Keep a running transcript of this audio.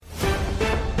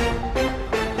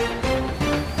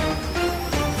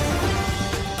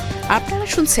আপনারা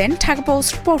শুনছেন Dhaka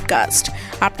post podcast.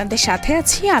 আপনাদের সাথে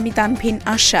আছি আমি তানভিন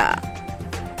আশা।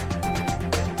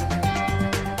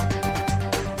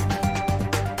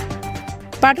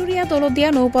 পাটুরিয়া দৌলতদিয়া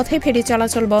নৌপথে ফেরি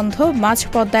চলাচল বন্ধ, মাঝ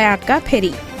পদ্মায় আটকা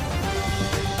ফেরি।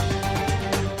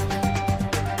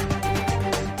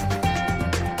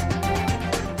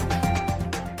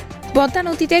 পদ্মা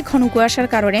নদীতে ঘন কুয়াশার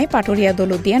কারণে পাটুরিয়া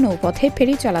দৌলতদিয়া নৌপথে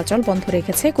ফেরি চলাচল বন্ধ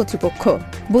রেখেছে কর্তৃপক্ষ।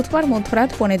 বুধবার মধ্যরাত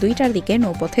 1:45টার দিকে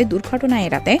নৌপথে দুর্ঘটনা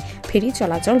এড়াতে ফেরি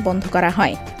চলাচল বন্ধ করা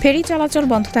হয়। ফেরি চলাচল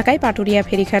বন্ধ থাকায় পাটুরিয়া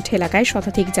ফেরিঘাট এলাকায়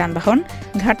শতাধিক যানবাহন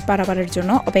ঘাট পারাপারের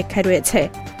জন্য অপেক্ষায় রয়েছে।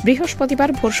 বৃহস্পতিবার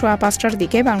ভোর 5:15টার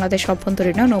দিকে বাংলাদেশ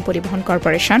অভ্যন্তরীণ নৌপরিবহন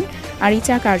কর্পোরেশন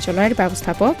আরিচা কার্যালয়ের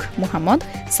ব্যবস্থাপক মোহাম্মদ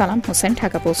সালাম হোসেন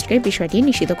ঢাকা পোস্টকে বিষয়টি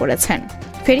নিশ্চিত করেছেন।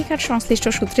 ফেরিঘাট সংশ্লিষ্ট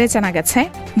সূত্রে জানা গেছে,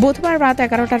 বুধবার রাত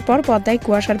 11টার পর পদ্মায়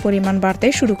কুয়াশার পরিমাণ বাড়তে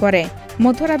শুরু করে।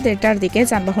 মধ্যরাত 1টার দিকে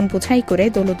যানবাহন বোঝাই করে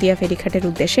দৌলতদিয়া ফেরিঘাটের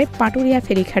উদ্দেশ্যে পাটুরিয়া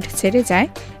ফেরিঘাট ছেড়ে যায়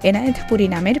এনায়েতপুরী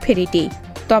নামের ফেরিটি।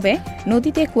 তবে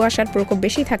নদীতে কুয়াশার প্রকোপ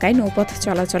বেশি থাকায় নৌপথ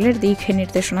চলাচলের দিক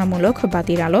নির্দেশনামূলক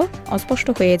বাতির আলো অস্পষ্ট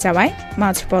হয়ে যাওয়ায়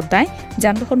মাঝ পদ্মায়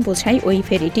যানবাহন বোঝাই ওই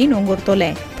ফেরিটি নোঙর তোলে।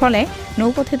 ফলে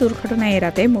নৌপথে দুর্ঘটনা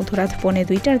এড়াতে মধ্যরাত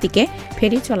 1:45টার দিকে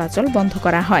ফেরি চলাচল বন্ধ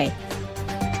করা হয়।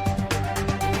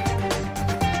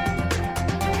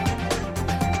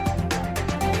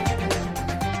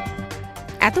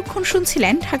 এতক্ষণ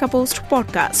শুনছিলেন ঢাকা পোস্ট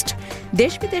পডকাস্ট।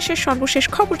 দেশ বিদেশের সর্বশেষ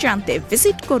খবর জানতে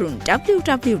ভিজিট করুন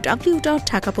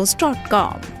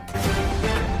www.dhakapost.com।